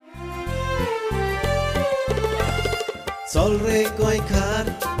चल रे गोंयकार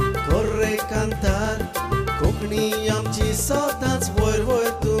कर रे कांतार कोंकणी आमची सदांच वयर वयर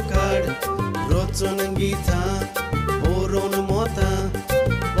तूं काड रचून गितां बरोवन मोतां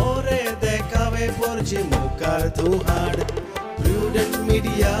बरें देखावे परचे मुखार तूं हाड प्रुडंट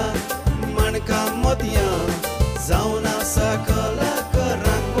मिडिया माणकाम मोतयां जावन आसा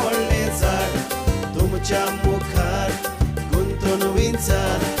कलाकारांक व्हडलें झाड तुमच्या मुखार गुंतून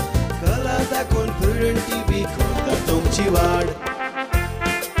विचार कला दाखोवन प्रुडंट टीव्ही करता तुमची वाड.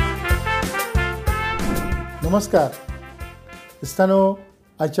 नमस्कार इस्तानो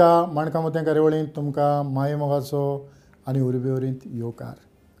आजच्या माणकाम मोत्यां कार्यावळींत तुमकां माये मोगाचो आनी उर्बेवरींत येवकार.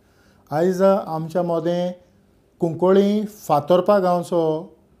 आयज आमच्या मोदें कुंकोळी फातोर्पा गांवचो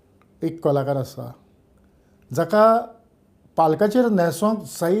एक कलाकार आसा जाका पालकाचेर न्हेसोंक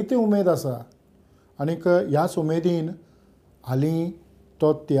जायती उमेद आसा आनीक ह्याच उमेदीन हालीं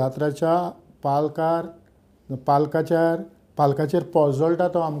तो तियात्राच्या पालकाचेर पोजळटा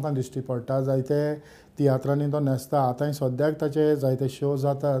तो आमकां दिश्टी पडटा. जायते तियात्रांनी तो न्हेसता. आतां सद्याक ताचे जायते शो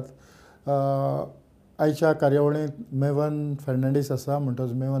जातात. आयच्या कार्यावळींत मेवन फेर्नांडीस आसा.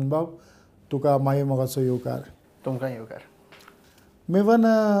 म्हणटच मेवन बाब तुका माये मोगाचो येवकार. तुमकां येवकार. मेवन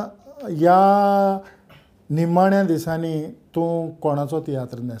ह्या निमाण्या दिसांनी तूं कोणाचो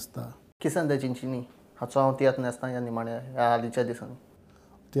तियात्र न्हेसता? किसन दे चिंचिनी हाचो हांव तियात्र न्हेसता ह्या निमाण्या ह्या हालींच्या दिसांनी.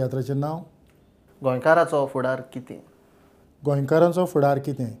 तियात्राचें नांव? गोंयकाराचो फुडार कितें. गोंयकारांचो फुडार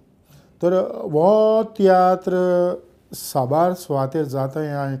कितें. तर हो तियात्र साबार सुवातेर जाता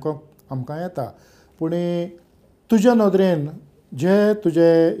हें आयकोंक आमकां येता. पूण तुज्या नदरेन जे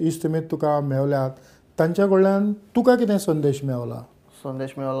तुजे इश्टमीत तुका मेवल्यात तांच्या कडल्यान तुका कितें संदेश मेवला?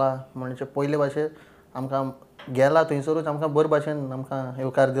 संदेश मेवला म्हणजे पयले भाशेन आमकां गेला थंयसरूच आमकां बरे भाशेन आमकां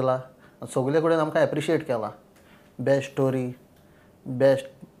येवकार दिला. सगळे कडेन आमकां एप्रिशिएट केला. Best story, best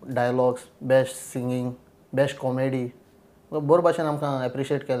dialogues, best singing, best comedy बरे भाशेन आमकां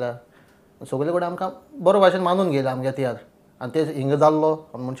एप्रिशिएट केल्या. सगळे कडेन आमकां बरे भाशेन मानून गेला आमगे तियात्र. आनी ते हिंगा जाल्लो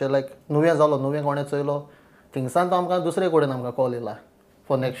म्हणजे लायक नुवें जालो, नुवें कोणें चयलो थिंगसान तो आमकां दुसरे कडेन आमकां कॉल येयला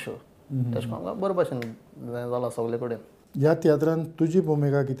फॉर नेक्स्ट शो. तशें करून आमकां बरे भाशेन जाला सगळे कडेन. ह्या तियात्रांत तुजी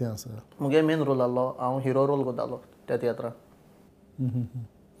भुमिका कितें आसा? मुगे मेन रोल आहलो. हांव हिरो रोल करतालो त्या तियात्रांत.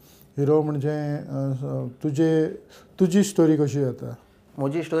 हिरो म्हणजे तुजी स्टोरी कशी जाता?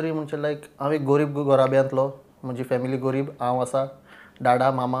 म्हजी स्टोरी म्हणजे लायक हांव एक गरीब घराब्यांतलो. म्हजी फॅमिली गरीब. हांव आसा, डाडा,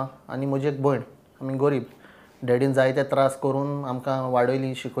 मामा आनी म्हजी एक भयण. आमी गरीब. डॅडीन जायते त्रास करून आमकां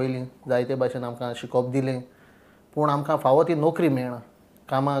वाडयलीं, शिकयलीं, जायते भाशेन आमकां शिकोवप दिलें. पूण आमकां फावो ती नोकरी मेळना,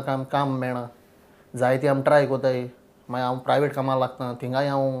 काम मेळना. जायती आमी ट्राय कोताय. मागीर हांव प्रायवेट कामाक लागता. थिंगाय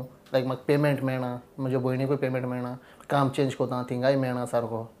हांव लायक म्हाका पेमेंट मेळना. म्हज्या भयणीकूय पेमेंट मेळना. काम चेंज कोता थिंगाय मेळना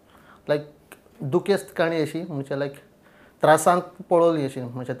सारको. लायक दुखेस्त काणी अशी म्हणजे लायक त्रासांत पळोवली अशी.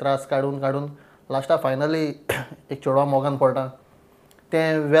 म्हणजे त्रास काडून लास्टाक फायनली एक चेडवा मोगान पडटा.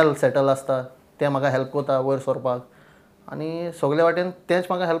 तें वेल सेटल आसता. तें म्हाका हेल्प कोता वयर सरपाक. आनी सगळे वाटेन तेंच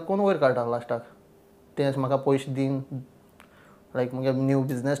म्हाका हेल्प करून वयर काडटा लास्टाक. तेंच म्हाका पयशे दीन लायक मुगे न्यू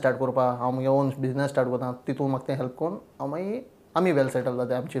बिजनेस स्टार्ट करपाक. हांव मुगे ओन बिजनेस स्टार्ट करता. तितून म्हाका तें हेल्प करून हांव मागीर आमी वेल सेटल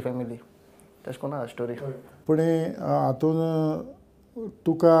जाता आमची फॅमिली. तशें करून आहा स्टोरी. पूण हातून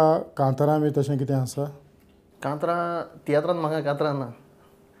तुका कांतारां बी तशें कितें आसा? कांतारां तियात्रांत म्हाका कांतारां ना.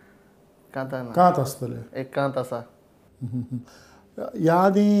 कांत आसतलें. एक कांत आसा. ह्या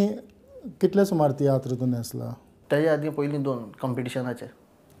आदीं कितले सुमार तियात्र तूं न्हेसला? तेज्या आदीं पयलीं 2 कॉम्पिटिशनाचे.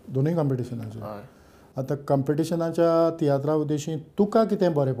 दोनूय कॉम्पिटिशनाचे? हय. आतां कॉम्पिटिशनाच्या तियात्रा उद्देशी तुका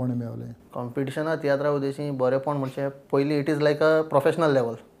कितें बरेंपण मेवलें? कॉम्पिटिशना तियात्रा उद्देशी बरेंपण म्हणजे पयलीं it is like a professional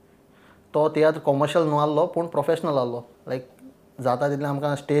level. तो तियात्र कॉमर्शियल न्हू आहलो पूण प्रोफेशनल आहलो. लायक जाता तितलें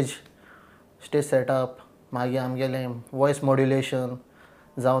आमकां स्टेज सेटअप, मागीर आमगेलें वॉयस मॉड्युलेशन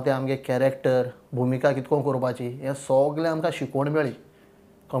जावं तें आमगे कॅरेक्टर, भुमिका कितको करपाची हें सगळें आमकां शिकवण मेळ्ळी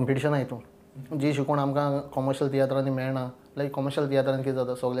कॉम्पिटिशना हितून. जी शिकवण आमकां कॉमर्शियल तियात्रांनी मेळना. लायक कॉमर्शियल तियात्रांनी कितें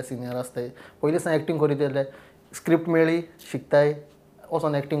जाता सगळे सिनियर आसताय. पयलीं सावन एक्टींग करीत येयले. स्क्रिप्ट मेळ्ळी, शिकताय,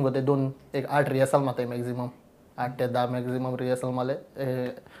 वचोन एक्टींग करताय. 8 रिहर्सल मारताय मॅक्झिमम. 8 ते 10 मॅक्झिमम रिहर्सल मारले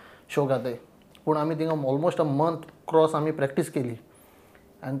शो घाताय. पूण आमी थिंगा ऑलमोस्ट अ मंथ क्रॉस आमी प्रॅक्टीस केली.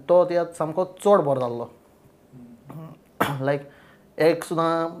 आनी तो तियात्र सामको चड बरो जाल्लो. लायक एक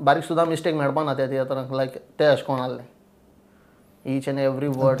सुद्दां बारीक सुद्दां मिस्टेक मेळपा ना त्या तियात्रांक. लायक तें अशें कोण आहलें. Each and every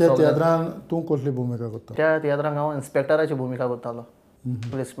word. त्या तियात्रान तूं कसली भुमिका करता? त्या तियात्रांक हांव इन्स्पेक्टराची भुमिका करतालो.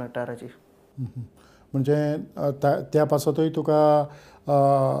 पुलीस इन्स्पेक्टराची. म्हणजे त्या पासतूय तुका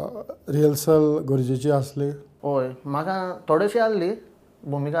रिहर्सल गरजेची आसली? हय. म्हाका थोडीशी आहली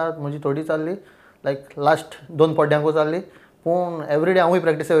भुमिका. म्हजी थोडी जाल्ली लायक लास्ट 2 पड्ड्यांकूच जाल्ली. पूण एवरीडे हांवूय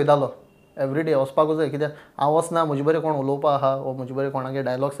प्रॅक्टिसे वयतालो. एवरीडे वचपाकूच जाय. कित्याक हांव वचना म्हजे बरें कोण उलोवपा आहा वो म्हजे बरें कोणागे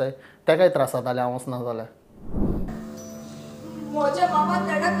डायलॉग्स जाय तेकाय त्रास जाताले हांव वचना जाल्यार. म्हज्या मामा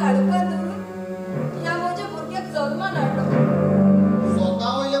तेडा काडपाक धरून ह्या म्हज्या भुरग्याक जल्मान हाडलो.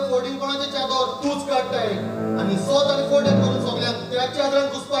 स्वता वयले फोडींग कोणाचे चादर तूच काडटाय आनी सोत आनी फोडें करून सगळ्यांक त्या चादरान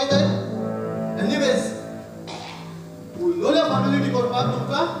घुसपायताय. एनिवेज उलोल्या फॉर्मेलिटी करपाक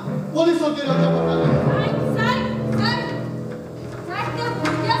तुमकां पोलीस चौकीर वचचें पडटलें.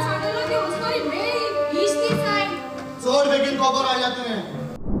 चड बेगीन खबर हाडल्या तुवें.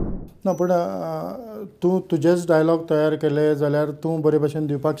 ना पूण तूं तुजेच डायलॉग तयार केले जाल्यार तूं बरे भशेन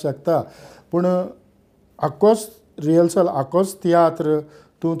दिवपाक शकता, पूण आख्खोच रिहर्सल आख्खोच तियात्र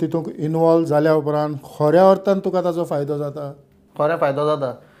तूं तितूंत इनवॉल्व जाल्या उपरांत खऱ्या अर्थान तुका ताचो फायदो जाता? खरें फायदो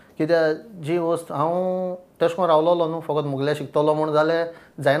जाता. कित्याक जी वस्त हांव तशें करून रावलोलो न्हू, फकत मुगलें शिकतलो म्हूण जाल्यार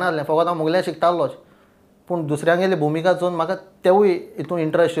जायना आसलें. फकत हांव मुगलें शिकतालोच, पूण दुसऱ्यांगेली भुमिका चोवन म्हाका तेवूय हितून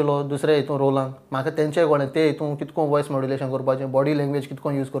इंट्रस्ट येयलो. दुसऱ्या हितून रोलांक म्हाका तेंचेय कळ्ळें ते हितून कितको वॉयस मॉड्युलेशन करपाचें, बॉडी लँग्वेज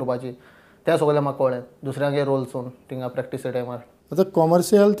कितको यूज करपाची, तें सगळें म्हाका कळ्ळें दुसऱ्यांगे रोल चोवन थिंगा प्रॅक्टिसे टायमार. आतां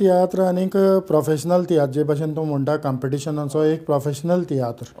कॉमर्शियल तियात्र आनीक प्रोफेशनल तियात्र जे भशेन तूं म्हणटा कॉम्पिटिशनाचो एक प्रोफेशनल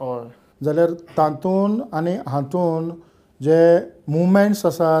तियात्र, हय. जाल्यार तातूंत आनी हातूंत जे मुवमेंट्स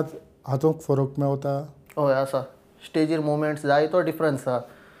आसात हातूंत फरक मेवता? हय आसा. स्टेजीर मुवमेंट्स जाय तो डिफरन्स आसा.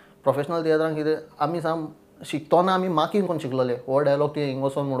 प्रोफेशनल तियात्रान कितें आमी साम शिकतना आमी मार्कींग करून शिकलोले. हो डायलॉग ती हिंग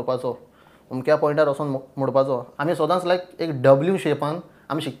वचोन म्हणपाचो, अमक्या पॉयंटार वचोन म्हणपाचो. आमी सदांच लायक एक डब्ल्यू शेपान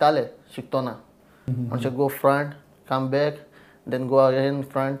आमी शिकताले शिकतना. म्हणजे go front, come back, then go again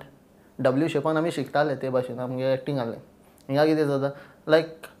front. W शेपान आमी शिकताले ते भाशेन आमगे एक्टींग आहलें. हिंगा कितें जाता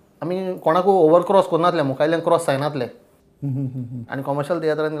लायक आमी कोणाकूय ओवर क्रॉस करनासले, मुखायल्यान क्रॉस जायनासले. आनी कॉमर्शियल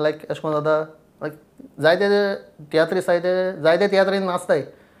तियात्रान लायक अशें करून जाता लायक जायते तियात्रिस्ट आसाय ते जायते तियात्रीन नाचताय.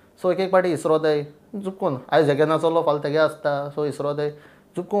 सो एक पाटी इसरोताय चुकून, आयज हेगे नाचलो फाल्यां तेगे आसता, सो इसरोताय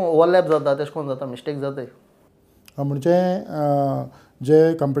चुकून ओवरलॅप जाता, तशें करून जाता, मिस्टेक जाताय. म्हणजे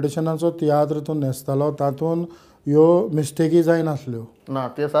जे कॉम्पिटिशनाचो तियात्र तूं न्हेसतालो तातूंत ह्यो मिस्टेकी जायनासल्यो? ना,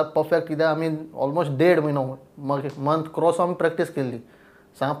 ते सात परफेक्ट. कित्याक आमी ऑलमोस्ट 1.5 म्हयनो मंथ क्रॉस आमी प्रॅक्टीस केल्ली.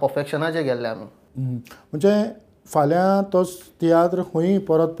 साम परफेक्शनाचेर गेल्ले आमी. म्हणजे फाल्यां तो तियात्र खंयी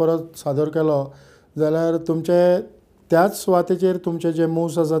परत परत सादर केलो जाल्यार तुमचे त्याच सुवातेचेर तुमचे जे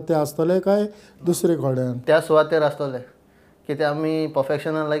मूव्स आसात ते आसतले काय दुसरे कडेन? त्या सुवातेर आसतले. कित्याक आमी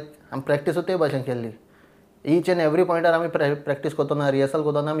परफेक्शनान लायक आमी प्रॅक्टीसूय ते भाशेन केल्ली. ईच एंड एवरी पॉयंटार आमी प्रॅक्टीस करतना रिहर्सल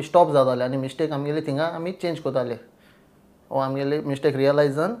करतना आमी स्टॉप जाताले आनी मिस्टेक आमगेली थिंगा आमी चेंज करताले. वो आमगेली मिस्टेक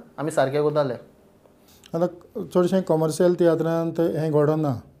रियलायज जावन आमी सारकें करताले. आतां चडशें कॉमर्शियल तियात्रांत हें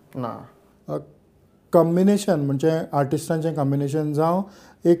घडना. ना, कॉम्बिनेशन म्हणजे आर्टिस्टांचें कॉम्बिनेशन जावं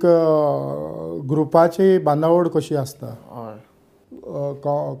एक ग्रुपाची बांदावळ कशी आसता? हय.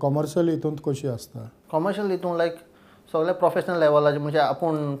 कॉमर्शियल हितूंत कशी आसता? कॉमर्शियल हितून लायक सगळे प्रोफेशनल लेवलाचे म्हणजे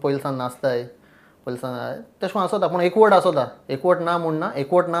आपूण पयलसान नाचताय, पयलसान तशें करून आसता. पूण एकवट आसता. एकवट ना म्हूण ना,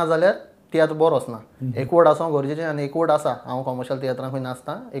 एकवट ना जाल्यार तियात्र बरो वचना. एकवट आसूं गरजेचें आनी एकवट आसा. हांव कॉमर्शियल तियात्रान खंय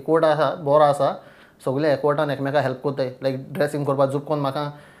नाचता, एकवट आसा, बरो आसा. सगळे एकवटान एकामेकाक हेल्प करताय. लायक ड्रेसींग करपाक झुकून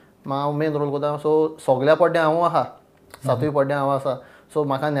म्हाका हांव मेन रोल करता, सो सगळ्या पड्ड्या हांव आहा, 7य पड्ड्या हांव आसा. सो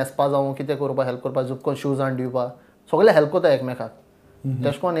म्हाका न्हेसपा जावं कितें करपाक हेल्प करपाक झुकून शूज हाडून दिवपाक सगळे हेल्प करता एकामेकाक.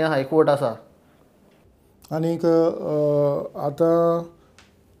 तशें करून हें आहा, एकवट आसा. आनीक आतां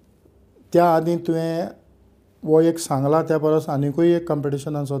त्या आदीं तुवें वो एक सांगला त्या परस आनिकूय एक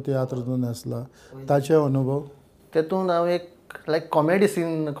कॉम्पिटिशनाचो तियात्र तूं न्हेसला, ताचे अनुभव? तेतून हांव एक like comedy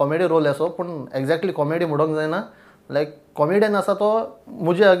scene, comedy role असो, पूण एक्झॅक्टली कॉमेडी म्हणूंक जायना. लायक कॉमेडियन आसा तो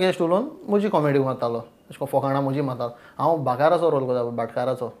म्हजे अगेन्स्ट उलोवन म्हजी कॉमेडी मारतालो, अशें करून फकाणां म्हजी मारतालो. हांव भाकाराचो रोल करता,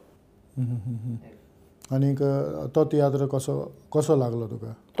 भाटकाराचो. आनीक तो तियात्र कसो लागलो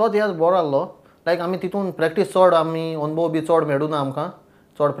तुका? तो तियात्र बरो आहलो. लायक आमी तितून प्रॅक्टीस चड आमी अनुभव बी चड मेळूं ना आमकां,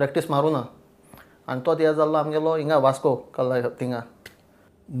 चड प्रॅक्टीस मारूं ना. आनी तो तियात्र जाल्लो आमगेलो हिंगा वास्को कल्ला थिंगा,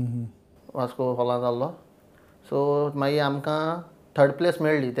 वास्को हॉलांत जाल्लो. सो मागीर आमकां 3rd प्लेस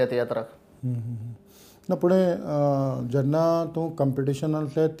मेळ्ळी त्या तियात्राक. ना पूण जेन्ना तूं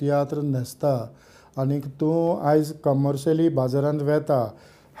कॉम्पिटिशनांतले तियात्र न्हेसता आनीक तूं आयज कमर्शियली बाजारांत वेता,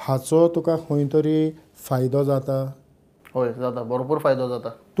 हाचो तुका खंय तरी फायदो जाता? हय जाता, भरपूर फायदो जाता.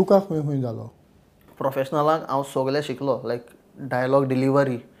 तुका खंय खंय जालो? प्रोफेशनलाक हांव सगळें शिकलो. लायक dialogue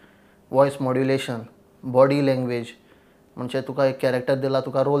delivery, voice modulation, body language. म्हणजे तुका एक कॅरेक्टर दिला,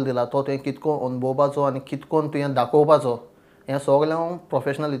 तुका रोल दिला, तो तुवें कितको अनुभवपाचो आनी कितकोन तुवें दाखोवपाचो, हें सगळें हांव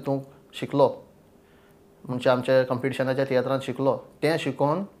प्रोफेशनल हितून शिकलो. म्हणजे आमच्या कॉम्पिटिशनाच्या तियात्रांत शिकलो. तें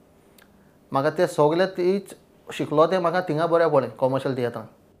शिकोवन म्हाका तें सगळें तीच शिकलो तें म्हाका थिंगा बऱ्या पडलें कॉमर्शियल तियात्रांत.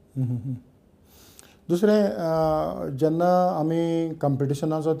 दुसरें जेन्ना आमी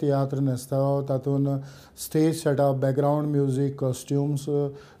कॉम्पिटिशनाचो तियात्र न्हेसता तातूंत stage setup, background music, costumes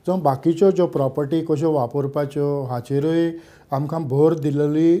जावं बाकीच्यो ज्यो प्रॉपर्टी कश्यो वापरपाच्यो हाचेरूय आमकां भर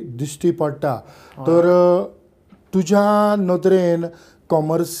दिलेली दिश्टी पडटा. तर तुज्या नदरेन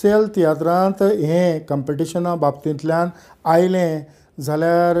कॉमर्शियल तियात्रांत हें कंपिटिशना बाबतींतल्यान आयलें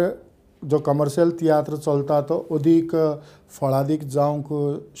जाल्यार जो कमर्शियल तियात्र चलता तो अदीक फळादीक जावंक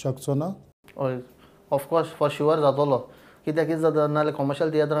शकचो ना? हय ऑफकोर्स फॉर शुअर जातलो. कित्याक कितें जाता नाजाल्यार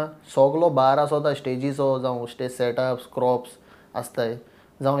कमर्शियल तियात्रां सगलो भार आसता स्टेजीचो जावं स्टेज सेटअप्स क्रॉप्स आसताय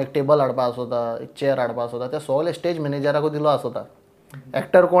जावं एक टेबल हाडपा आसता एक चेअर हाडपा आसता ते सगळे स्टेज मॅनेजराकूच दिलो आसता.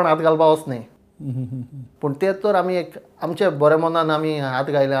 एक्टर कोण हात घालपा वचनाय. पूण तेच तर आमी एक आमचे बरे मनान आमी हात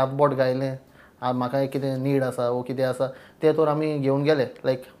घायले हातबोट घायले म्हाका एक कितें नीड आसा वो कितें आसा ते तर आमी घेवन गेले.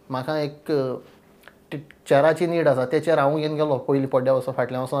 लायक म्हाका एक चेअराची नीड आसा ते चेअर हांव घेवन गेलो पयलीं पड्ड्या वचून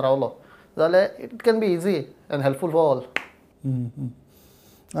फाटल्यान वचून रावलो जाल्यार it can be easy end helpful for all.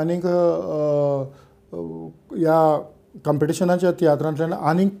 आनीक ह्या कॉम्पिटिशनाच्या तियात्रांतल्यान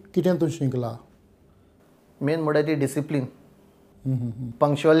आनीक कितें तूं शिकला? मेन म्हणल्यार ती discipline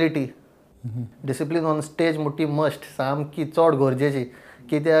punctuality. Discipline on stage मोठी मस्ट सामकी चड गरजेची.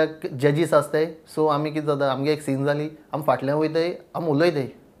 कित्याक जजीस आसताय सो आमी कितें जाता आमगे एक सीन जाली आमी फाटल्यान वयताय आमी उलयताय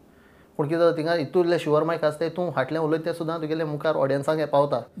पूण कितें जाता थिंगा इतूरले शुअर मायक आसताय तूं फाटल्यान उलयता सुद्दां तुगेले मुखार ऑडियन्सांक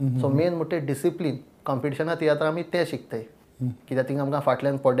पावता. सो मेन म्हणटे डिसिप्लीन कॉम्पिटिशना तियात्र आमी तें शिकताय. कित्याक थिंगा आमकां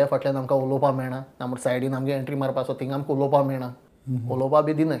फाटल्यान पड्ड्या फाटल्यान आमकां उलोवपा मेळना ना म्हणटा सायडीन आमगे एंट्री मारपा सो थिंगा आमकां उलोवपा मेळना उलोवपा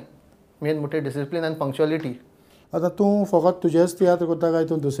बी दिनाय. मेन म्हणटे डिसिप्लीन आनी पंक्च्युअलिटी. आतां तूं फकत तुजेच तियात्र करता काय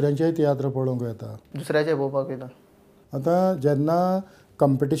तूं दुसऱ्यांचेय तियात्र पळोवंक येता? दुसऱ्याचे पळोवपाक वयता. आतां जेन्ना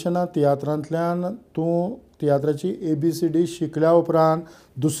कॉम्पिटिशना तियात्रांतल्यान तूं तियात्राची ABCD शिकल्या उपरांत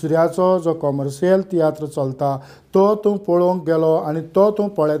दुसऱ्याचो जो कॉमर्शियल तियात्र चलता तो तूं पळोवंक गेलो आनी तो तूं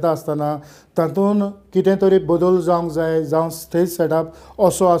पळयता आसतना तातूंत कितें तरी बदल जावंक जाय जावं स्टेज सेटअप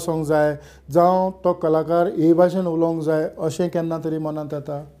असो आसूंक जाय जावं तो कलाकार हे भाशेन उलोवंक जाय अशें केन्ना तरी मनांत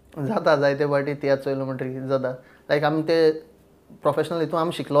येता? जाता जायते फावटी तियात्र चोयलो म्हणटकीर कितें जाता लायक आमी ते प्रोफेशनल हितून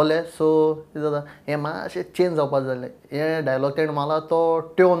आमी शिकलोले सो कितें जाता हें मातशें चेंज जावपाक जालें हें डायलॉग तेणें मारला तो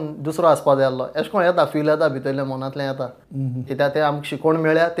ट्यून दुसरो आसपा जाय आसलो अशें कोन्न येता फील येता भितरल्या मनांतल्यान येता. कित्याक तें आमकां शिकोवन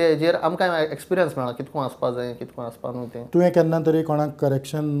मेळ्ळ्या ते हेजेर आमकां एक्सपिरियन्स मेळ्ळा कितको आसपा जाय कितको आसपा न्हू तें. तुवें केन्ना तरी कोणाक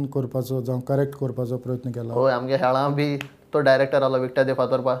करेक्शन करपाचो जावं करेक्ट करपाचो प्रयत्न केला? हय आमगे हेळां बी तो डायरेक्टर आसलो विकटा दे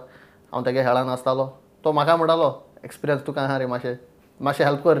फातोरपा हांव तेगे हेळान आसतालो तो म्हाका म्हणटालो एक्सपिरियन्स तुका आहा रे मातशें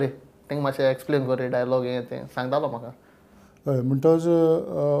हेल्प कर रे तेंका मातशें एक्सप्लेन कर रे डायलॉग हें तें सांगतालो म्हाका. हय म्हणटच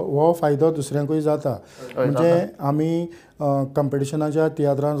हो फायदो दुसऱ्यांकूय जाता. म्हणजे आमी कॉम्पिटिशनाच्या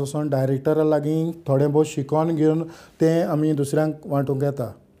तियात्रांत वचून डायरेक्टरा लागीं थोडें बहुत शिकोवन घेवन तें आमी दुसऱ्यांक वांटूंक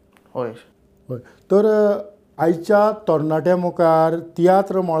येता. हय हय तर आयच्या तरणाट्या मुखार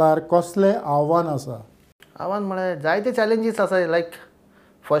तियात्र मळार कसलें आव्हान आसा? आव्हान म्हळ्यार जायते चॅलेंजीस आसा लायक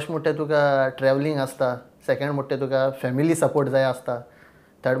फर्स्ट म्हणटे तुका ट्रॅवलिंग आसता सेकेंड म्हणटे तुका फॅमिली सपोर्ट जाय आसता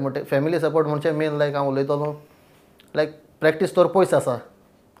थर्ड म्हणटे फॅमिली सपोर्ट म्हणजे मेन लायक हांव उलयतलो लायक प्रॅक्टीस तर पयस आसा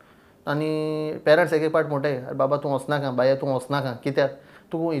आनी पेरंट्स एक पाट म्हणटाय बाबा तूं वचनाका बाया तूं वचनाका कित्याक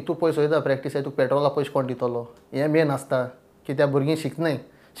तूं हितू पयस वयता प्रॅक्टीस तुका पेट्रोला पयशे कोण दितलो हें मेन आसता. कित्याक भुरगीं शिकनाय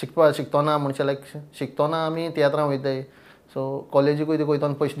शिकतना म्हणचे लायक शिकतना आमी तियात्रां वयताय सो कॉलेजीकूय तुका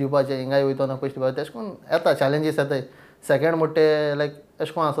वयतना पयशे दिवपाचे हिंगाय वयतना पयशे दिवपाचे तेश कोन्न येता चॅलेंजीस येताय. सेकेंड म्हणटे लायक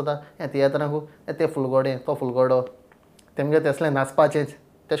अशें कोन्न आसता हें तियात्रांकू तें फुलगोडें तो फुलगोडो तेमगे तेसलें नाचपाचेंच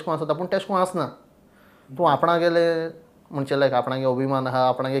तेश कोन्न आसता पूण तेश कोन्न आसना. तूं आपणा गेले म्हणजे लायक आपणागे अभिमान आहा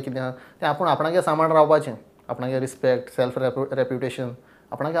आपणागे कितें आहा तें आपूण आपणागे सांबाळ रावपाचें आपणागे रिस्पेक्ट सेल्फ रेप्युटेशन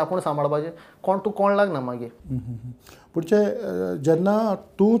आपणागे आपूण सांबाळपाचें कोण तूं कोण लागना मागीर. पुढचे जेन्ना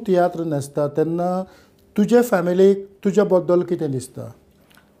तूं तियात्र न्हेसता तेन्ना तुजे फॅमिलीक तुज्या बद्दल कितें दिसता?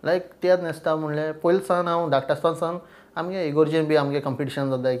 लायक तियात्र न्हेसता म्हणल्यार पयलीं सावन हांव धाकटे आसतना सावन आमगे इगोर्जेन बी आमगे कंपिटिशन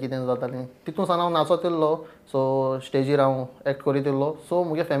जाताय कितें जातालें तितून सावन हांव नाचत येयल्लो सो स्टेजीर हांव एक्ट करीत येयल्लो सो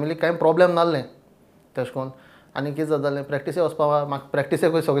म्हगे फॅमिलीक कांय प्रॉब्लेम नासलें तशें कोन्न. आनी कितें जातालें प्रॅक्टिसे वचपा म्हाका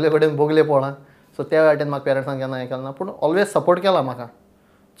प्रॅक्टिसेक सगळे कडेन बोगले पळोवना सो त्या वाटेन म्हाका पेरंट्सांक केन्ना हें केलें ना पूण ऑलवेज सपोर्ट केला म्हाका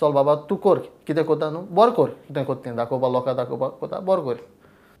चल बाबा तूं कर कितें कोता न्हू बरें कर कितें कोता तें दाखोवपा लोकांक दाखोवपाक कोता बरें कर.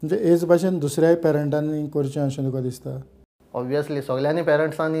 म्हणजे हेच भाशेन दुसऱ्याय पेरंटांनी करचें अशें तुका दिसता? ऑब्वियसली सगल्यांनी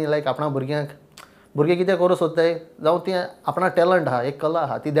पेरंट्सांनी लायक आपणा भुरगे कितें करूं सोदताय जावं ती आपणा टॅलंट आहा एक कला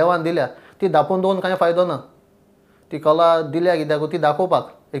आहा ती देवान दिल्या ती दापोवन दवरून कांय फायदो ना. ती कला दिल्या कित्याक ती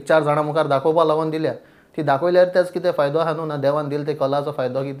दाखोवपाक एक 4 जाणां मुखार दाखोवपा लागून दिल्या ती दाखयल्यार तेच कितें फायदो आहा न्हू ना देवान दिले ते कलाचो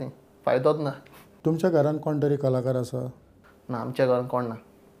फायदो कितें फायदोच ना. तुमच्या घरान कोण तरी कलाकार आसा? ना आमच्या घरान कोण ना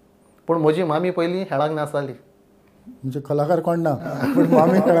पूण म्हजी मामी पयलीं खेळाक नाचताली. म्हणजे कलाकार कोण ना पूण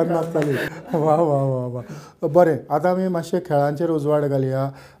मामी खेळांत नाचताली. वा वा वा वा बरें. आतां आमी मातशे खेळांचेर उजवाड घालया.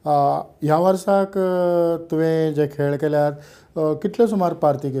 ह्या वर्साक तुवें जे खेळ केल्यात कितल्यो सुमार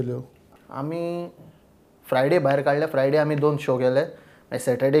पार्टी केल्यो? आमी फ्रायडे भायर काडले फ्रायडे आमी 2 शो केले मागीर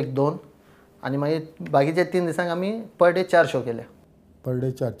सॅटर्डेक 2 आनी मागीर बाकीचे 3 दिसांक आमी पर डे 4 शो केले. Per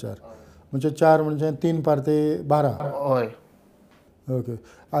day 4. म्हणजे 4 म्हणजे 3 पार्टे 12. हय. ओके.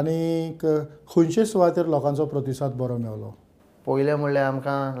 आनी खंयचे सुवातेर लोकांचो प्रतिसाद बरो मेळलो? पयलें म्हणल्यार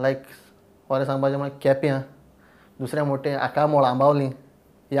आमकां लायक खरें सांगपाचें म्हळ्यार केप्यां, दुसरें मोठें आकामोळ आंबावली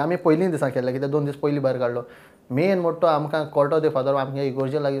हे आमी पयलीं दिसा केल्ले कित्याक 2 दीस पयलीं भायर काडलो. मेन मोठो आमकां कोर्ट ऑफ द फादर आमच्या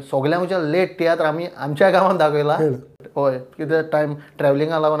इगोर्जे लागीं सगळ्यांच्या लेट तियात्र आमी आमच्या गांवांत दाखयला. हय, कितें टायम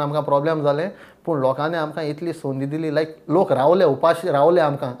ट्रॅवलिंगा लागून आमकां प्रॉब्लेम जाले पूण लोकांनी आमकां इतली संदी दिली लायक लोक रावले उपाशी रावले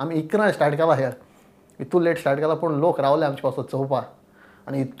आमकां. आमी इकरां स्टार्ट केला हेर इतू लेट स्टार्ट केला पूण लोक रावले आमचे पासून चोवपा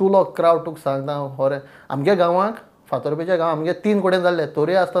आनी इतलो क्रावड तुका सांगता खरें. आमच्या गांवांक फातोर्पेच्या गांवांत आमगे 3 कडेन जाल्ले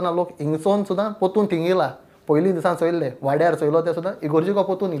तरी आसतना लोक हिंगसून सुद्दां पोतून थिंग येयला. पयलीं दिसान चोयल्ले वाड्यार चोयलो ते सुद्दां इगोर्जी को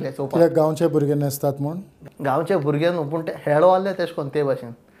पोतून येयले चोवपाक. कित्याक गांवचे भुरगे नासतात म्हूण? गांवचे भुरगे न्हू पूण ते हेळो आसले तेश कोन्न ते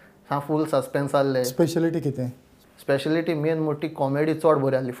भाशेन सा फूल सस्पेन्स आसले. स्पेशलिटी कितें? स्पेशलिटी मेन मोठी कॉमेडी चड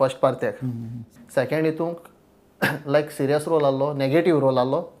बरी आसली फर्स्ट पार्ट्याक. सेकंड हितूंक लायक सिरियस रोल आहलो, नेगेटीव रोल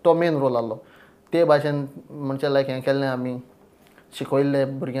आहलो, तो मेन रोल आहलो. ते भाशेन म्हणजे लायक हें केल्लें आमी शिकयल्ले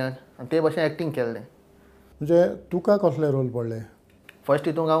भुरग्यांक आनी ते भाशेन एक्टींग केल्लें. म्हणजे तुका कसले रोल पडले? फर्स्ट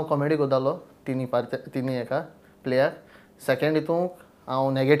हितूंक हांव कॉमेडी कोतालो तिनी एका प्लेयाक. सेकंड हितूंक हांव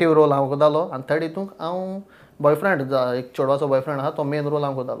नेगेटीव रोल हांव कोतालो आनी थर्ड हितूंक हांव बॉयफ्रेंड एक चेडवाचो बॉयफ्रेंड आहा तो मेन रोल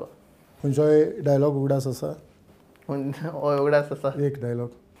हांव कोतालो. खंयचोय डायलॉग उगडास आसा? हय उगडास आसा. एक डायलॉग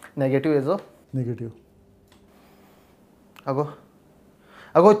नेगेटीव हेजो. नेगेटीव. आगो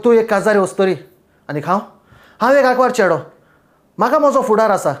आगो तूं एक काजारी वस्तरी आनी हांव एक आंकवार चेडो. म्हाका म्हजो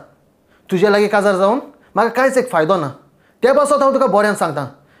फुडार आसा. तुजे लागीं काजार जावन म्हाका कांयच एक फायदो ना. ते पासत हांव तुका बरें सांगता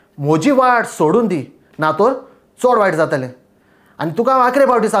म्हजी वाट सोडून दी ना तर चड वायट जातलें. आनी तुका हांव आखरे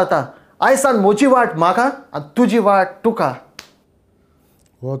फावटी सांगता आयज सान म्हजी वाट म्हाका आनी तुजी वाट तुका.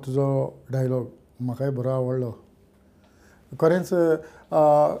 हो तुजो डायलॉग म्हाकाय बरो आवडलो. खरेंच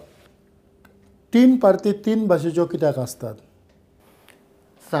 3 पार्टी 3 भाशेच्यो कित्याक आसतात?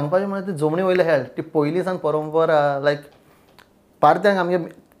 सांगपाचें म्हळ्यार ती जमनी वयले हेळ ती पयलीं सान परंपरा लायक पार्ट्यांक आमगे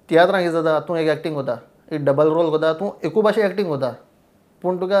तियात्रांक कितें जाता तूं एक एक्टींग कोता एक डबल रोल कोता तूं एकू भाशेन एक्टींग कोता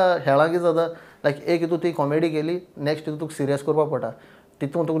पूण तुका हेळां कितें जाता लायक एक हितून ती कॉमेडी केली नेक्स्ट हितून तुका सिरियस करपा पडटा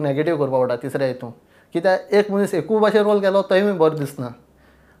तितून तुका नेगेटीव करपा पडटा तिसऱ्या हितून कित्याक एक मनीस एकू भाशेन रोल केलो तोय बरो दिसना.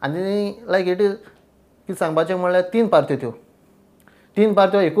 आनी लायक इट इज कितें सांगपाचें म्हणल्यार 3 पार्ट्यो त्यो 3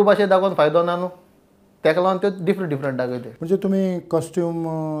 पार्ट्यो एकू भाशेन दाखोवन फायदो ना न्हू तेका लागून त्यो डिफरंट दाखयता. म्हणजे तुमी कॉस्ट्यूम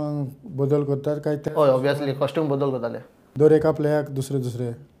बदल करतात काय? हय ऑब्वियसली कॉस्ट्यूम बदल करताले. दर एका प्लेयाक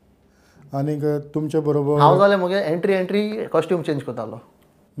दुसरे आनीक तुमचे बरोबर हांव जाल्यार म्हगे एंट्री कॉस्ट्यूम चेंज करतालो.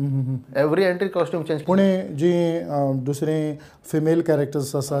 Every entry costume change. पूण जी दुसरी फिमेल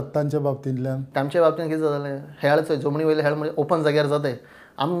कॅरेक्टर्स आसात तांच्या बाबतींतल्यान तांच्या बाबतींत कितें जातालें हेळ जमनी वयले हेळ म्हणजे ओपन जाग्यार जाताय.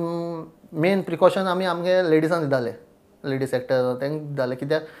 मेन प्रिकॉशन आमी आमगे लेडिजांक दिताले लेडीज एक्टर तांकां दिताले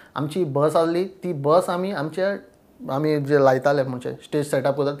कित्याक आमची बस आसली ती बस आमी जे लायताले म्हणजे स्टेज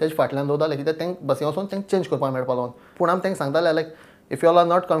सेटअप करता तेजे फाटल्यान दवरताले कित्याक तांकां बसी वचून तांकां चेंज करपाक मेळपा लागून. पूण आमी तांकां सांगताले like if you all R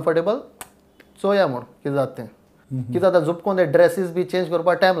not comfortable चोया म्हूण कितें जाता तें. कितें जाता झुपकोन ते ड्रेसीस बी चेंज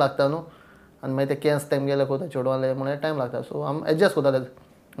करपाक टायम लागता न्हू आनी मागीर ते केन्स तेमगेले कोता चेडवाले म्हणून टायम लागता सो आमी एडजस्ट करताले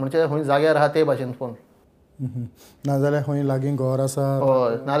म्हणजे खंय जाग्यार आहा ते भाशेन फोन. नाजाल्यार खंय लागीं घर आसा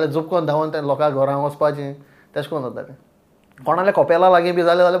हय नाजाल्यार झुपकोन धांवून ते लोकांक घरां वचपाचें तेशें कोन्न जाता तें. कोणाल्या कपेला लागीं बी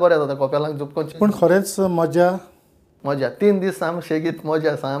जालें जाल्यार बरें जाता कपेलांक झुपकोन. पूण खरेंच मजा 3 दीस सामकी शेगीत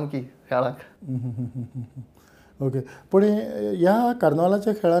मजा सामकी खेळाक. ओके. पूण ह्या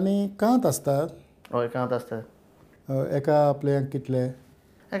कार्नावालाच्या खेळांनी कांत आसतात? हय कांत आसता. एका प्लेयांक कितले?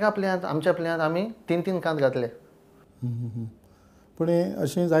 एका प्लेयांत आमच्या प्लेयांत आमी 3 कांत घातले. पूण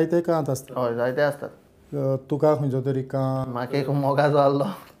अशें जायते कांत आसतात? हय जायते आसतात. तुका खंयचो तरी कांत? म्हाका एक मोगाचो आहलो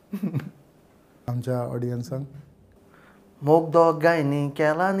आमच्या ऑडियन्सांक. मोग दोग गायनी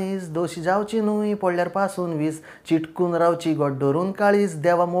केला नीस दोशी जावची न्हूय पडल्यार पासून वीस चिटकून रावची गोड धरून काळीज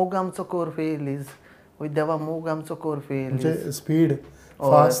देवा मोग आमचो कोर फेलीज वय देवा मोग आमचो कोर फेलीज. म्हणजे स्पीड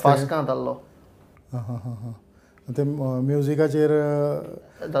फास्ट कांत आहलो. ते म्युजिकाचेर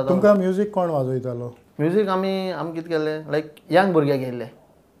तुमकां म्युजीक कोण वाजयतालो? म्युजीक आमी कितें केल्लें लायक यंग भुरगे घेयल्ले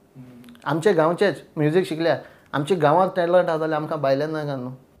आमचे गांवचेच म्युजीक शिकल्या. आमच्या गांवांत टॅलंट आसा जाल्यार आमकां भायल्यान नाका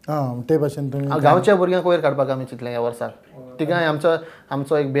न्हू. ते भाशेन तुमी गांवच्या भुरग्यांक वयर काडपाक आमी चिंतलें ह्या वर्साक. तिगाय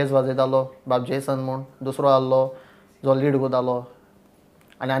आमचो एक बेज वाजयतालो बाब जेसन म्हूण दुसरो आहलो जो लीड कोतालो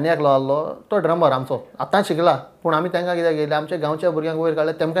आनी एकलो आहलो तो ड्रमर आमचो आतां शिकला. पूण आमी तांकां कित्याक घेयलें आमच्या गांवच्या भुरग्यांक वयर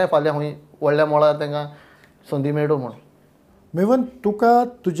काडलें तेमकांय फाल्यां खंय व्हडल्या मळार तांकां संदी मेळटू म्हूण. मेवन तुका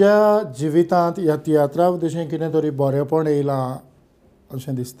तुज्या जिवितांत ह्या तियात्रा विशीं कितें तरी बरेंपण येयलां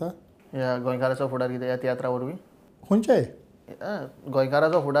अशें दिसता? ह्या गोंयकाराचो फुडार कितें ह्या तियात्रा वरवीं? खंयचेय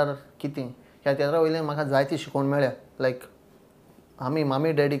गोंयकाराचो फुडार कितें ह्या तियात्रा वयल्यान म्हाका जायती शिकोवन मेळ्ळ्या. लायक आमी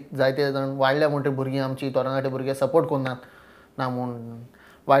मामी डॅडीक जायते जाण वाडल्या म्हणटे भुरगीं आमची तोरणाटे भुरगे सपोर्ट करनात ना म्हूण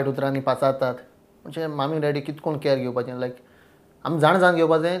वायट उतरांनी पाचारतात म्हणजे मामी डॅडी कितकोन केअर घेवपाचें लायक आमी जाण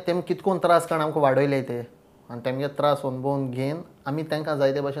घेवपाचें तेमी कितकोन त्रास कारण आमकां वाडयले ते आनी तेमगे त्रास अनुभवून घेवन आमी तांकां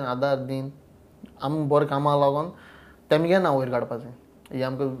जायते भशेन आदार दीन आमी बरें कामाक लागून तेमगे नांव वयर काडपाचें ही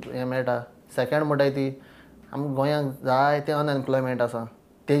आमकां हें मेळटा. सेकेंड म्हणटाय ती आमकां गोंयांत जायते अनएम्प्लॉयमेंट आसा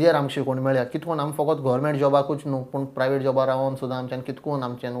तेजेर आमकां शिकवण मेळ्ळ्या कितकोन आमी फकत गव्हर्मेंट जॉबाकूच न्हू पूण प्रायवेट जॉबार रावन सुद्दां आमच्यान कितकोन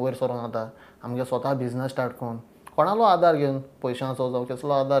आमच्यान वयर सरोन जाता आमगे स्वता बिझनस स्टार्ट करून कोणालो आदार घेवन पयशांचो जावं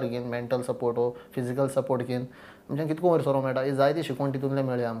कसलो आदार घेवन मेंटल सपोर्ट वो फिजिकल सपोर्ट घेवन आमच्यान कितको वयर सरोंक मेळटा ही जायती शिकवण तितूंतले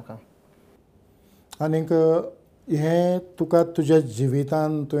मेळ्ळ्या आमकां. आनीक हें तुका तुज्या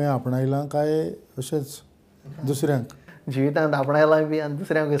जिवितान तुवें आपणायलां काय अशेंच दुसऱ्यांक जिवितांत आपणायलां बी आनी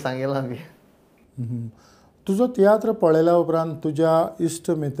दुसऱ्यांक सांगिलां बी. तुजो तियात्र पळयल्या उपरांत तुज्या इश्ट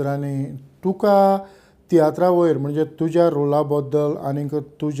मित्रांनी तुका तियात्रा वयर म्हणजे तुज्या रोला बद्दल आनीक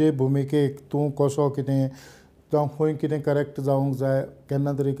तुजे भुमिकेक तूं कसो कितें जावं खंय कितें करेक्ट जावंक जाय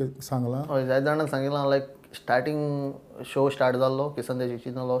केन्ना तरी सांगलां? हय जायते जाणांक सांगिलां लायक स्टार्टींग शो स्टार्ट जाल्लो किसन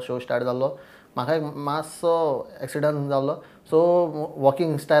देशीचो शो स्टार्ट जाल्लो म्हाका एक मातसो एक्सिडंट जाल्लो सो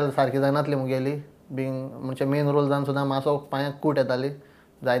वॉकिंग स्टायल सारकी जायनासली मुगेली बींग म्हणजे मेन रोल जावन सुद्दां मातसो पांयाक कूट येताली.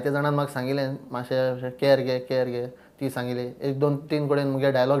 जायते जाणांनी म्हाका सांगिल्लें मातशें केअर घे ती सांगिल्ली 1-2-3 कडेन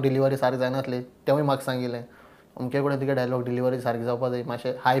मुगे डायलॉग डिलिव्हरी सारकी जायनासली तेवूय म्हाका सांगिल्लें अमके कडेन तुगे डायलॉग डिलिव्हरी सारकी जावपा जाय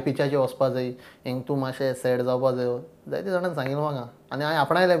मातशें हाय पिचाचेर वचपा जाय हिंग तूं मातशें सॅड जावपा जाय जायते जाणांनी सांगिल्लें म्हाका आनी हांवें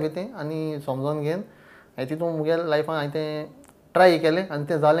आपणायलें बी तें आनी समजून घेवन हांवें तितून मुगे लायफान हांवें तें ट्राय केलें आनी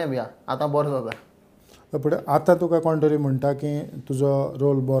तें जालें बी आतां बरो जाता. पूण आतां तुका कोण तरी म्हणटा की तुजो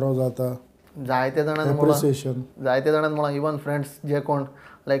रोल बरो जाता जायते जाणांनी एप्रिसिएशन जायते जाणांनी म्हणून इवन फ्रेंड्स जे कोण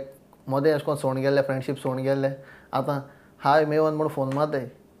लायक मदें अशें कोन्न सोडून गेल्ले फ्रेंडशीप सोडून गेल्ले आतां हाय मेवन म्हणून फोन मारताय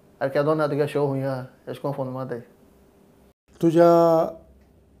अरे केदो ना तुगे शो हुंया अशें कोन्न फोन मारताय. तुज्या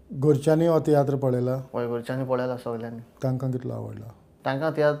घरच्यांनी हो तियात्र पळयला? हय घरच्यांनी पळयला सगल्यांनी. तांकां कितलो आवडला?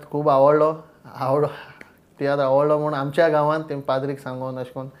 तांकां तियात्र खूब आवडलो तियात्र आवडलो म्हणून आमच्या गांवांत तेमी पाद्रीक सांगून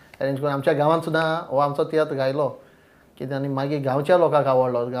अशें करून अरेंज करून आमच्या गांवांत सुद्दां हो आमचो तियात्र गायलो कित्याक आनी मागीर गांवच्या लोकांक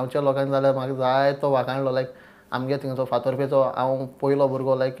आवडलो गांवच्या लोकांनी जाल्यार म्हाका जायतो वाखाणलो लायक आमगे थिंगचो फातोरपेचो हांव पयलो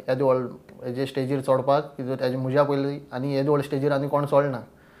भुरगो लायक येदे व्हड हेजे स्टेजीर चडपाक हेजे म्हज्या पयलीं आनी येदे व्हड स्टेजीर आनी कोण चडना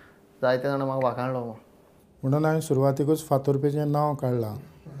जायते जाणां म्हाका वाखाणलो. म्हणून हांवें सुरवातेकूच फातोरपेचें नांव काडलां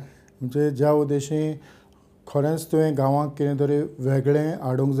म्हणजे ज्या उद्देशी खरेंच तुवें गांवांक कितें तरी वेगळें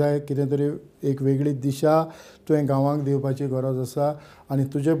हाडूंक जाय कितें तरी एक वेगळी दिशा तुवें गांवांक दिवपाची गरज आसा आनी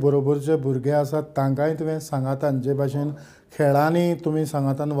तुजे बरोबरचे भुरगे आसात तांकांय तुवें सांगातान जे भाशेन खेळांनी तुमी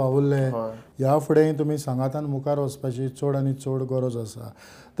सांगातान वावुरले ह्या फुडें तुमी सांगातान मुखार वचपाची चड आनी चड गरज आसा.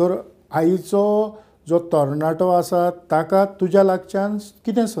 तर आईचो जो तरणाटो आसा ताका तुज्या लागच्यान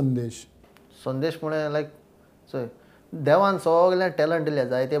कितें संदेश म्हळ्यार लायक चोय देवान सगळ्यांक टॅलंट दिल्या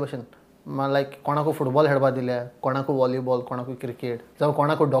जायते भशेन लायक कोणाकू फुटबॉल खेळपाक दिल्या कोणाकू वॉलीबॉल कोणाकू क्रिकेट जावं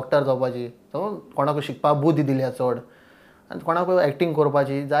कोणाकू डॉक्टर जावपाची जावं कोणाकू शिकपाक बुद्धी दिल्या चड आनी कोणाकू एक्टींग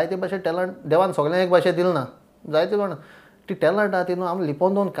करपाची जायते भशेन टॅलंट देवान सगळ्यांक एक भाशेन दिलें ना जायते कोण ती टॅलंट आहा तितून आमी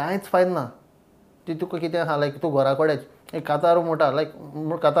लिपोवन दवरून कांयच फायद ना. ती तुका कितें आहा लायक तूं घरा कडेन एक कातार म्हणटा लायक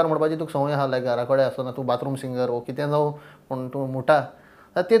कातार म्हणपाची तुका संवय आहा लायक घरा कडेन आसतना तूं बाथरूम सिंगर वो कितें जावं पूण तूं म्हणटा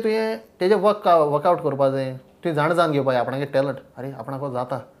तें तुवें तेजें वर्कआवट करपा जाय तुवें जाण घेवपा जाय आपणागे टॅलंट अरे आपणाको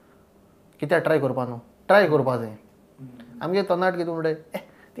जाता कित्याक ट्राय करपा न्हू ट्राय करपा जाय. आमगे तरणाट कितें म्हणटाय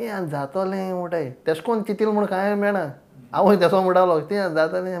तें जातलें म्हणटाय तेश कोन्न चिंतील म्हूण कांय मेळना हांवूय तेसो म्हणटालो तें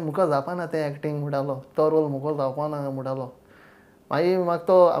जातलें मुको जावपाना तें एक्टींग म्हणटालो तो रोल मुको जावपाना म्हणटालो. मागीर म्हाका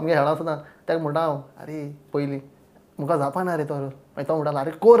तो आमगे खेळा सुद्दां ताका म्हणटा हांव अरे पयलीं मुका जावपाना रे तो रोल मागीर तो म्हणटालो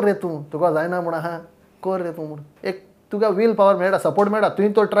अरे कोर रे तूं तुका जायना म्हूण आहा कोर रे तूं म्हूण एक तुका वील पावर मेळटा सपोर्ट मेळटा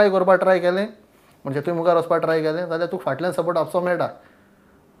तुवें तो ट्राय करपाक ट्राय केलें म्हणजे तुवें मुखार वचपाक ट्राय केलें जाल्यार तुका फाटल्यान सपोर्ट आपसो मेळटा.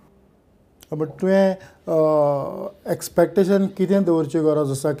 बट तुवें एक्सपेक्टेशन कितें दवरची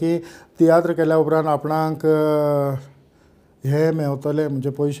गरज आसा की तियात्र केल्या उपरांत आपणाक हे मेवतले म्हणजे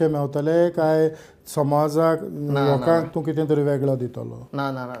पयशे मेवतले काय समाजाक लोकांक तूं कितें तरी वेगळो दितलो?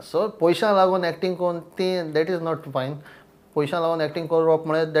 ना सो पयशां लागून एक्टींग करून ती दॅट इज नॉट फायन. पयशां लागून एक्टींग करप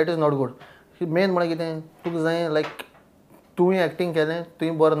म्हळ्यार that is not good. Main म्हळ्यार कितें तुका जाय लायक तुवें एक्टींग केलें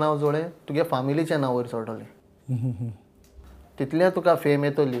तुवें बरें नांव जोडलें तुगे फामिलीचें नांव वयर चडटलें तितलें तुका फेम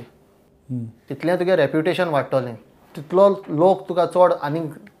येतली तितलें तुगे रेप्युटेशन वाडटलें तितलो लोक तुका चड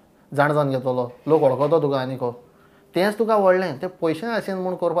आनीक जाण घेतलो लोक वळखतो तुका आनीक तेंच तुका व्हडलें तें पयशे आशेन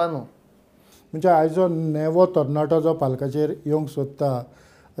म्हूण करपा न्हू. म्हणजे आयजो नेवो तरणाटो जो पालकाचेर येवंक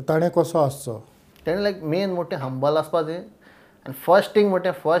सोदता ताणें कसो आसचो? तेणें लायक मेन मोठें हंबल आसपा जाय आनी फर्स्ट थींग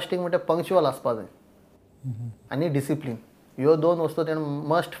म्हणटा पंक्च्युअल आसपा जाय आनी डिसिप्लीन ह्यो दोन वस्तू तेणें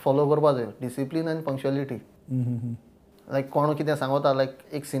मस्ट फॉलो करपा जाय डिसिप्लीन आनी पंक्च्युअलिटी. लायक कोण कितें सांगता लायक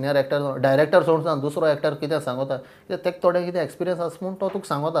एक सिनियर एक्टर डायरेक्टर सोडून दुसरो एक्टर कितें सांगता कित्याक तेका थोडे कितें एक्सपिरियन्स आसा म्हूण तो तुका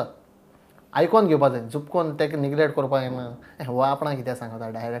सांगता आयकोन घेवपा जाय चुपकोन तेका निग्लेक्ट करपाक येना हो आपणाक कितें सांगता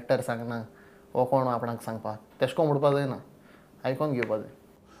डायरेक्टर सांगना हो कोण आपणाक सांगपाक तेश कोन म्हणपाक जायना आयकोन घेवपा जाय.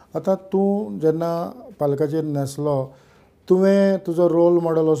 आतां तूं जेन्ना पालकाचेर न्हेसलो तुवें तुजो रोल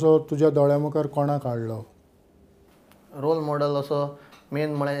मॉडल असो तुज्या दोळ्या मुखार कोणाक हाडलो? रोल मॉडल असो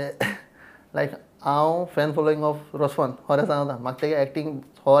मेन म्हळ्यार लायक हांव फॅन फॉलोईंग ऑफ रोसवान खरें सांगता म्हाका तेगे एक्टींग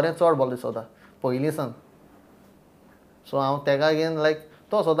खरें चड बरें दिसता पयलीं सान. सो हांव तेका घेवन लायक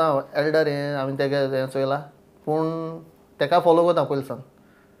तो सदां एल्डर हांवें तेगे हें चोयलां पूण तेका फॉलो करता पयलीं सान.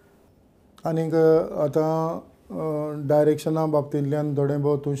 आनीक आतां डायरेक्शना बाबतींतल्यान थोडें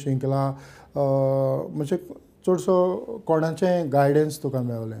भोव तूं शिकलां म्हणजे चडसो कोणाचें गायडन्स तुका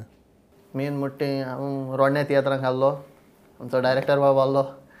मेवलें? मेन म्हणटा हांव रोडण्या तियात्रांक आहलो आमचो डायरेक्टर बाब आहलो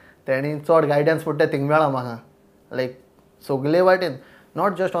तेणी चड गायडन्स म्हणटा थिंग मेळ्ळा म्हाका लायक सगले वाटेन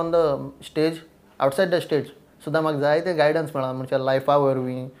not just on the stage outside the stage सुद्दां म्हाका जायते गायडन्स मेळ्ळा म्हणजे लायफा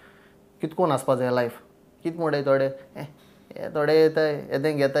वरवीं कितकोन आसपा जाय लायफ कित म्हणटाय थोडे हे थोडे येताय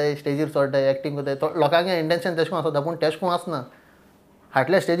येदें घेताय स्टेजीर चडटाय एक्टींग कोताय लोकांक इंटेंशन तेश कोन आसता पूण तेश कोन आसना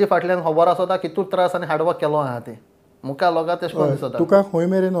फाटल्या स्टेजी फाटल्यान खबर आसता कितू त्रास आनी हार्डवर्क केलो आहा ते मुखार लोकां तेश कोन दिसता. तुका खंय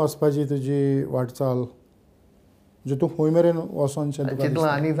मेरेन वचपाची तुजी वाटचाल म्हणजे तू खंय मेरेन वचोनशें तुका चिंतलां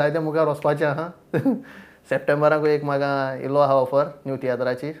आनी जायते मुखार वचपाचें आहा सप्टेंबराकूय एक म्हाका येयलो आहा ऑफर न्यू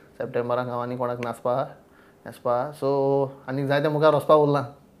तियात्राची सप्टेंबराक हांव आनी कोणाक न्हेसपा सो आनी जायते मुखार वचपा उरलां.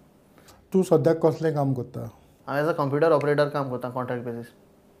 तूं सद्याक कसलें काम करता? हांव एज अ कंप्युटर ऑपरेटर काम करता कॉन्ट्रॅक्ट बेसीस.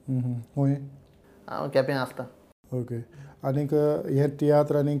 खंय? हांव केपें आसता. ओके. आनीक हें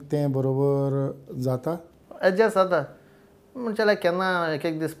तियात्र आनीक तें बरोबर जाता? एडजस्ट जाता म्हणजे लायक केन्ना एक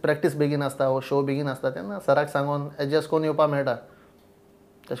एक दीस प्रॅक्टीस बेगीन आसता वो शो बेगीन आसता तेन्ना सराक सांगून एडजस्ट करून येवपा मेळटा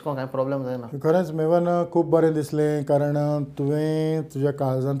तशें करून कांय प्रॉब्लेम जायना. खरेंच मेवन खूब बरें दिसलें कारण तुवें तुज्या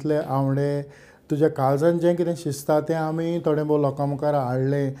काळजांतले आवडे तुज्या काळजांत जें कितें शिजता तें आमी थोडें भोव लोकां मुखार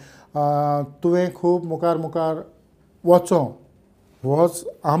हाडलें. तुवें खूब मुखार मुखार वचो होच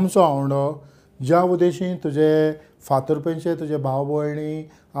आमचो आवडो ज्या उद्देशीं तुजे फातरपेंचे तुजे भाव भयणी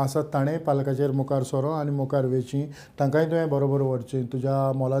आसात ताणें पालकाचेर मुखार सरो आनी मुखार वेची तांकांय तुवें बरोबर व्हरचें.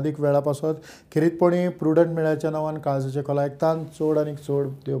 तुज्या मोलादीक वेळा पासत खिरीतपणी प्रुडंट मेळ्याच्या नांवान काळजाचें कलायकतान चड आनीक चड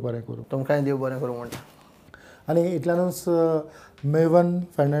देव बरें करूं. तुमकांय देव बरें करूं म्हणटा. आनी इतल्यानूच मेवन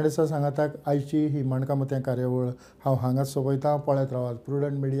फेर्नांडीसा सांगाताक आयची ही माणकाम मोत्यां कार्यावळ हांव हांगाच सोंपयतां. पळयत रावात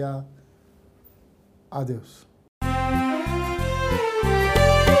प्रुडंट मिडिया. आदेवस.